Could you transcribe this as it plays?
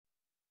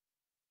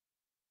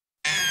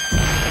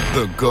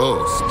The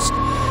ghosts,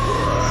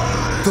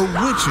 the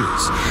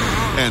witches,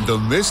 and the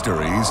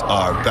mysteries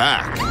are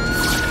back.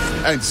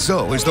 And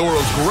so is the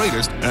world's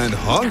greatest and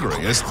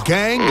hungriest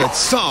gang that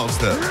solves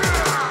them.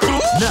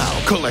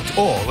 Now collect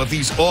all of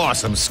these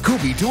awesome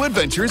Scooby Doo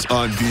adventures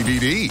on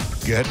DVD.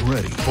 Get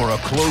ready for a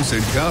close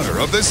encounter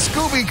of the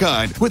Scooby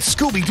kind with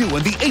Scooby Doo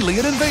and the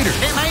Alien Invaders.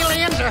 Them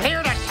aliens are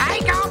here to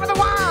take over the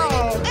world!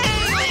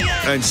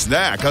 And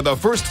snack on the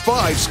first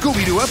 5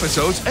 Scooby Doo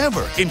episodes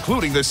ever,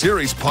 including the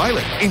series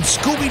pilot in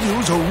Scooby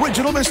Doo's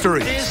original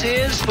mystery. This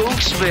is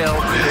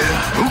Spooksville.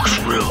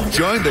 Spooksville.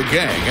 Join the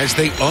gang as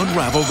they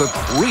unravel the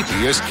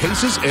creepiest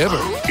cases ever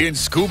in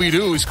Scooby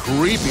Doo's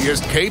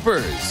Creepiest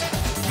Capers.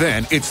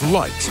 Then it's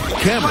lights,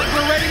 camera,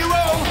 We're ready to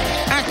roll!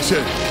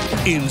 action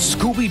in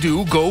Scooby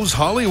Doo Goes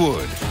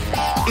Hollywood.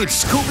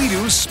 It's Scooby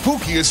Doo's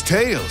Spookiest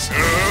tales.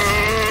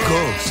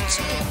 Ghosts,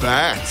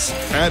 bats,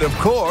 and of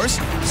course,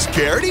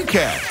 scaredy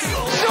cats.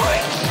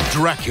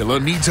 Dracula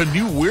needs a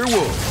new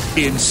werewolf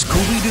in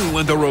Scooby Doo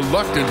and the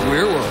Reluctant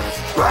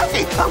Werewolf. Right,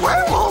 a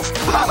werewolf?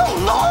 Oh,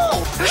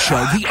 no!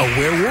 Shaggy a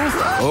werewolf?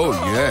 Oh,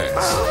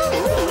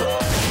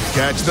 yes.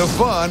 Catch the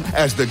fun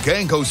as the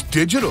gang goes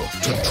digital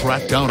to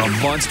track down a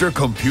monster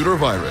computer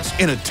virus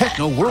in a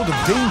techno world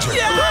of danger.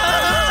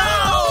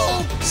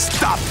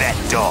 Stop that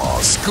dog!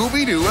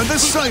 Scooby-Doo and the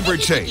Cyber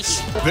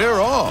Chase. They're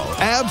all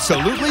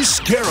absolutely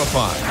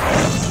scarifying.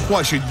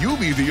 Why should you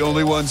be the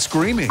only one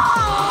screaming?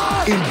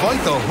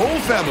 Invite the whole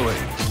family.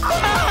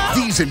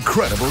 These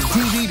incredible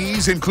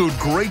DVDs include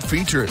great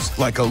features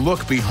like a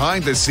look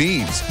behind the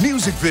scenes,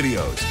 music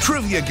videos,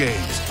 trivia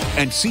games,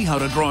 and see how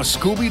to draw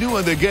Scooby-Doo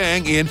and the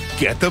gang in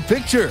Get the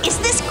Picture. Is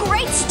this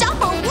great stuff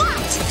or what?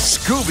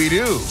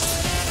 Scooby-Doo.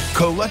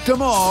 Collect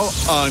them all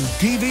on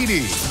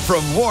DVD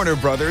from Warner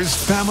Brothers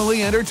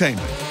Family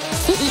Entertainment.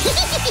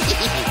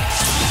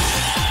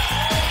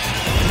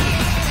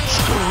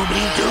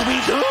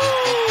 Scooby-Dooby-Doo!